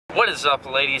What is up,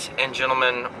 ladies and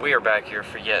gentlemen? We are back here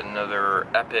for yet another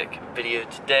epic video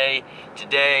today.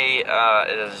 Today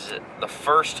is the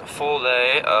first full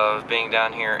day of being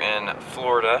down here in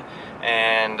Florida,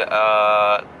 and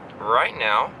right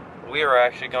now we are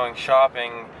actually going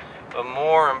shopping, but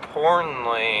more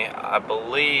importantly, I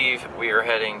believe we are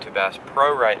heading to Bass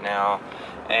Pro right now,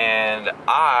 and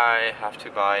I have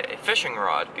to buy a fishing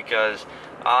rod because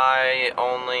I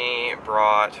only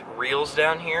brought reels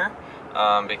down here.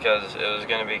 Because it was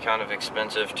going to be kind of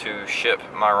expensive to ship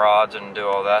my rods and do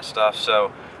all that stuff.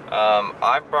 So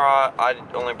I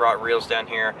only brought reels down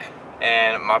here,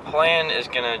 and my plan is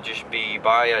going to just be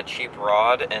buy a cheap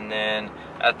rod and then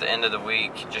at the end of the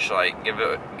week just like give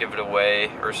it away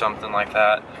or something like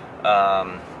that,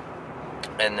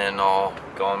 and then I'll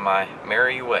go on my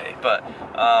merry way. But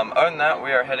other than that,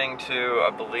 we are heading to, I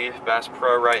believe, Bass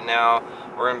Pro right now.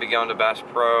 We're going to be going to Bass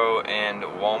Pro and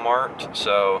Walmart,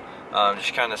 so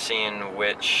just kind of seeing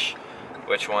which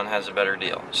one has a better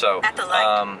deal. So other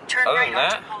than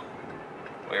that,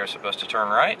 we are supposed to turn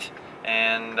right,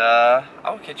 and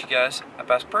I'll catch you guys at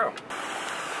Bass Pro.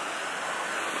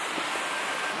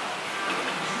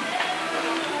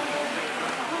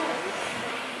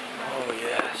 Oh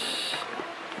yes,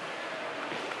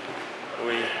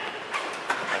 we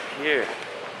are here.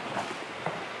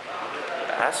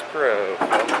 Bass Pro,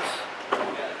 folks.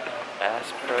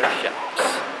 Bass Pro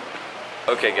Shops.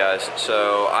 Okay guys,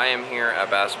 so I am here at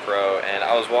Bass Pro, and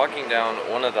I was walking down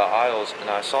one of the aisles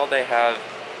and I saw they have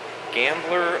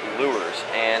gambler lures,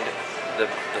 and the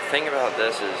thing about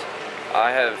this is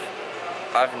I've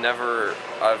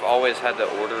always had to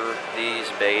order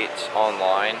these baits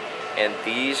online, and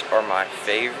these are my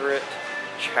favorite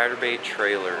chatterbait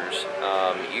trailers.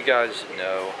 You guys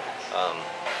know,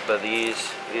 but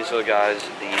these little guys,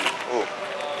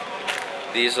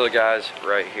 these little guys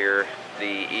right here,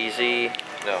 the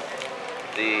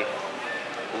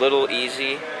Little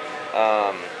Easy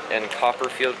in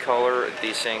Copperfield color.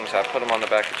 These things, I put them on the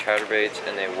back of chatterbaits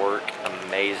and they work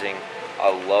amazing. I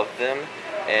love them.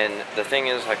 And the thing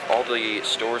is, like, all the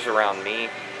stores around me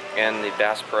and the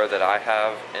Bass Pro that I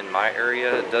have in my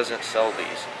area doesn't sell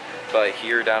these. But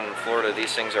here down in Florida,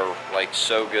 these things are like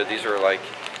so good. These are like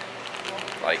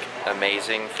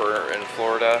amazing in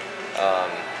Florida.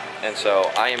 And so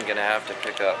I am gonna have to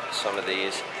pick up some of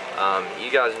these.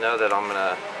 You guys know that I'm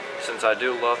gonna, since I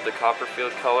do love the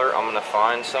Copperfield color, I'm gonna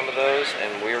find some of those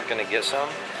and we're gonna get some.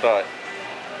 But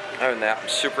other than that, I'm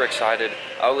super excited.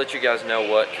 I'll let you guys know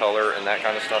what color and that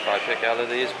kind of stuff I pick out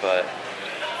of these, but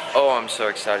oh, I'm so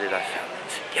excited I found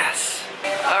it. Yes!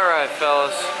 Alright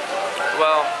fellas,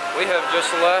 well, we have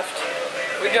just left.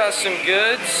 We got some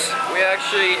goods. We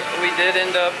did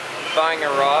end up buying a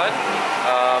rod.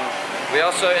 We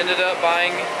also ended up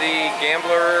buying the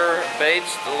gambler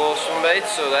baits, the little swim baits,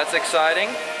 so that's exciting.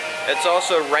 It's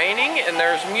also raining and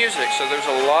there's music, so there's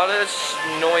a lot of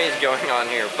noise going on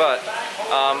here. But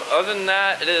other than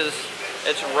that, it's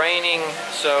raining,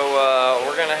 so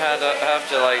we're gonna have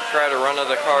to like try to run to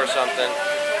the car or something.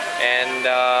 And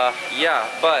yeah,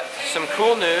 but some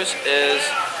cool news is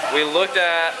we looked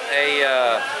at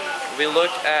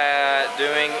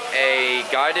doing a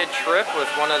guided trip with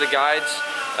one of the guides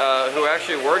who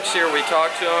actually works here. We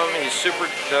talked to him, he's super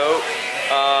dope,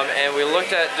 and we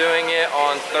looked at doing it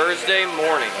on Thursday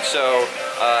morning. So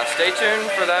stay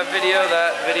tuned for that video.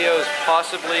 That video is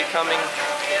possibly coming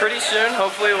pretty soon.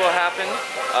 Hopefully it will happen.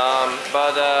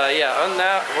 But yeah, other than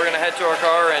that, we're gonna head to our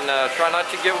car and try not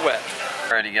to get wet.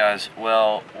 Alrighty guys,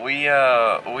 well, we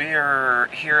are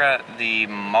here at the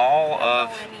Mall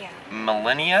of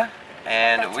Millennia,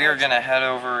 and we are gonna head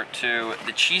over to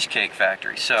the Cheesecake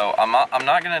Factory. So I'm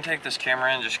not gonna take this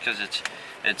camera in just because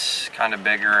it's kind of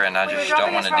bigger and I just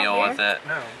don't want to deal with it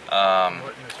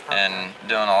and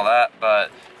doing all that.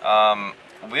 But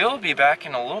we'll be back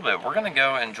in a little bit. We're gonna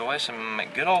go enjoy some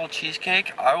good old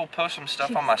cheesecake. I will post some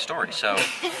stuff on my story. So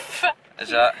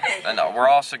no, we're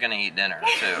also gonna eat dinner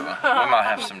too. We might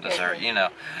have some dessert, you know.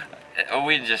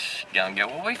 We just gonna get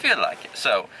what we feel like it.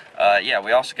 So yeah,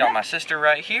 we also got my sister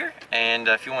right here, and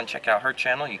if you want to check out her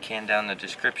channel, you can down in the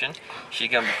description. She's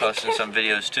gonna be posting some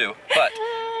videos too. But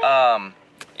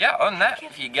yeah, other than that,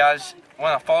 if you guys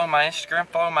want to follow my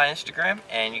Instagram,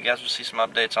 and you guys will see some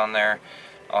updates on there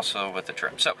also with the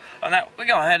trip. So on that, we're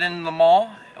gonna head into the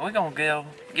mall and we're gonna go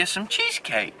get some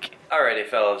cheesecake. Alrighty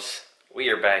fellas, we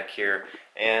are back here,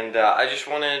 and I just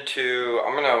wanted to,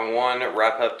 I'm gonna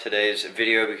wrap up today's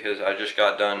video because I just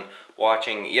got done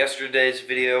watching yesterday's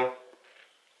video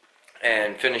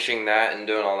and finishing that and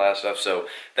doing all that stuff. So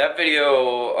that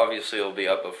video obviously will be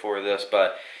up before this,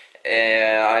 but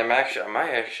and I might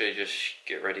actually just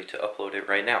get ready to upload it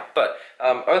right now. But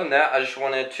other than that, I just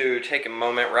wanted to take a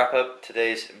moment, wrap up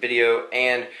today's video,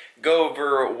 and go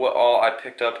over what all I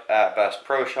picked up at Bass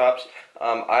Pro Shops.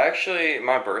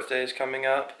 My birthday is coming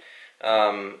up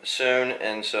soon,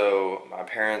 and so my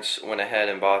parents went ahead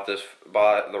and bought the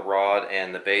rod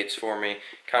and the baits for me,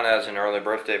 kind of as an early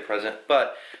birthday present.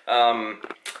 But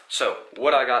so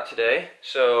what I got today,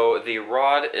 so the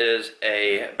rod is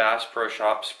a Bass Pro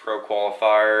Shops Pro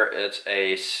Qualifier. It's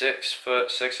a 6',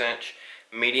 6"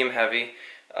 medium heavy.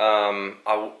 A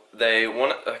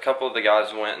couple of the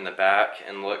guys went in the back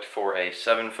and looked for a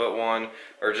 7' one,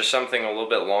 or just something a little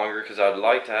bit longer, because I'd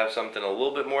like to have something a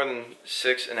little bit more than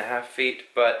 6.5 feet,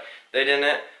 but they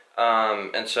didn't.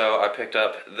 And so I picked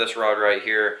up this rod right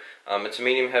here. It's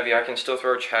medium heavy. I can still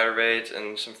throw chatterbaits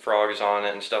and some frogs on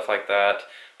it and stuff like that,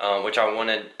 which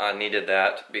I needed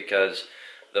that because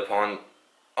the pond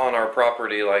on our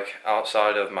property, like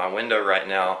outside of my window right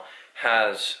now,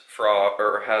 has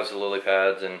lily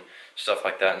pads and stuff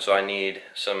like that, and so I need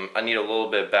a little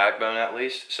bit of backbone at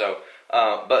least. So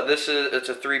but it's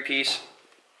a 3-piece,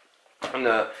 and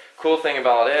the cool thing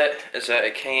about it is that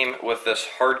it came with this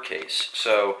hard case,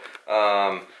 so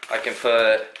I can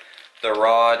put the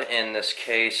rod in this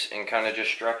case and kind of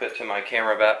just strap it to my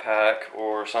camera backpack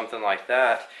or something like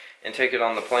that and take it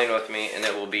on the plane with me, and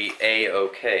it will be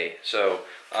a-okay. So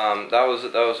that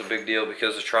was a big deal,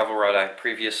 because the travel rod I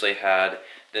previously had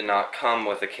did not come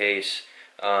with a case,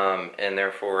 and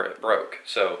therefore it broke.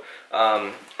 So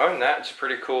other than that, it's a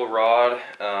pretty cool rod,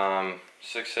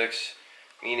 6'6",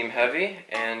 medium heavy,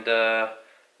 and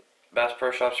Bass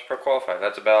Pro Shops Pro Qualified.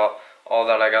 That's about all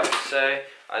that I got to say.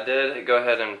 I did go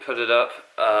ahead and put it up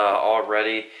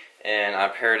already, and I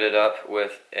paired it up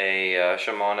with a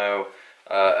Shimano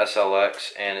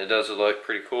SLX, and it does look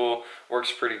pretty cool,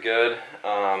 works pretty good,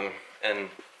 and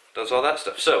does all that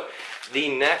stuff. So the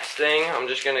next thing, I'm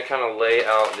just going to kind of lay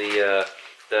out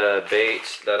the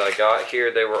baits that I got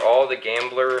here. They were all the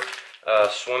Gambler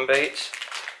swim baits,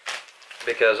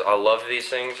 because I love these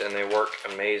things and they work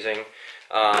amazing.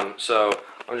 So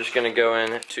I'm just going to go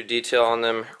into detail on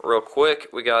them real quick.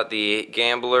 We got the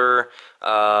Gambler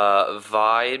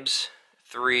Vibes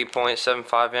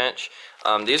 3.75 inch.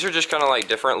 These are just kind of like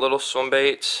different little swim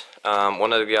baits.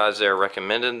 One of the guys there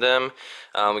recommended them.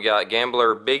 We got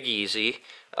Gambler Big Easy.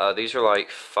 These are like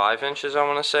 5 inches, I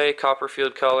want to say,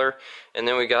 Copperfield color. And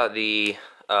then we got the,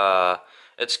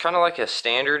 it's kind of like a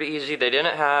standard easy. They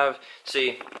didn't have,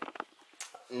 see,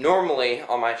 normally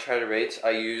on my chatterbaits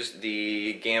I use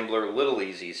the Gambler Little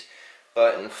Easies,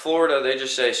 but in Florida they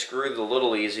just say screw the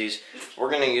Little Easies, we're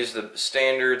going to use the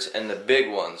standards and the big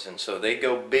ones, and so they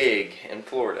go big in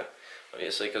Florida,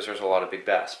 obviously, because there's a lot of big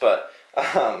bass. But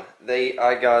I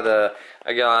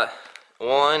got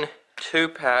 2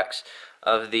 packs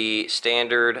of the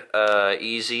standard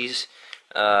Easies,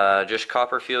 just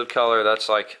Copperfield color. That's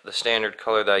like the standard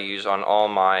color that I use on all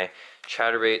my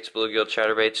chatterbaits, bluegill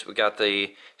chatterbaits. We got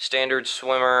the standard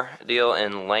swimmer deal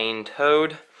in Lane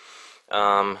Toad,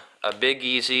 a Big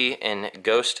Easy in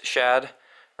Ghost Shad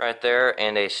right there,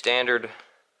 and a standard,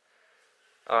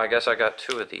 oh, I guess I got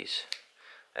 2 of these,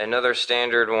 another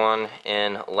standard one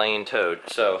in Lane Toad.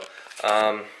 So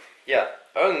yeah,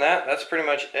 other than that, that's pretty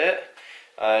much it.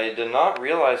 I did not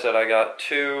realize that I got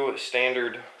 2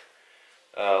 standard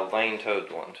Lane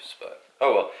Toad ones, but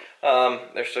oh well,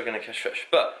 they're still gonna catch fish.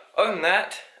 But other than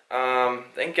that,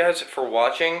 thank you guys for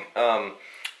watching.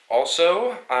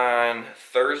 Also on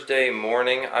Thursday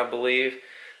morning, I believe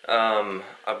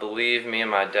me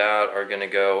and my dad are gonna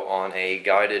go on a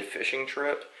guided fishing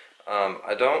trip.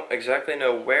 I don't exactly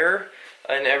know where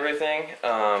and everything,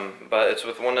 but it's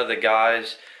with one of the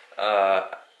guys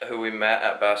who we met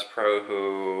at Bass Pro,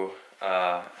 who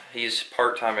he's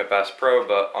part-time at Bass Pro,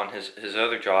 but on his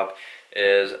other job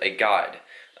is a guide.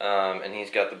 And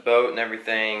he's got the boat and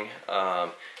everything,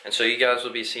 and so you guys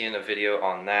will be seeing a video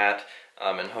on that,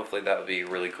 and hopefully that will be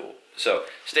really cool. So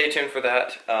stay tuned for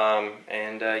that,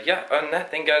 and yeah, other than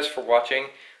that, thank you guys for watching.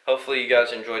 Hopefully you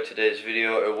guys enjoyed today's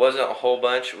video. It wasn't a whole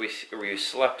bunch. We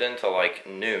slept until like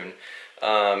noon,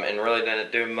 and really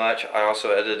didn't do much. I also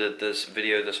edited this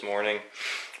video this morning,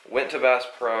 went to Bass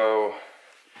Pro,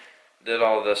 did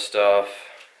all this stuff,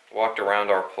 walked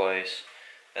around our place,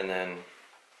 and then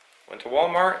went to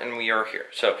Walmart, and we are here.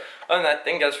 So other than that,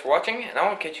 thank you guys for watching, and I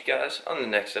will catch you guys on the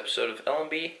next episode of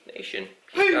LMB Nation.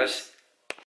 Peace, guys.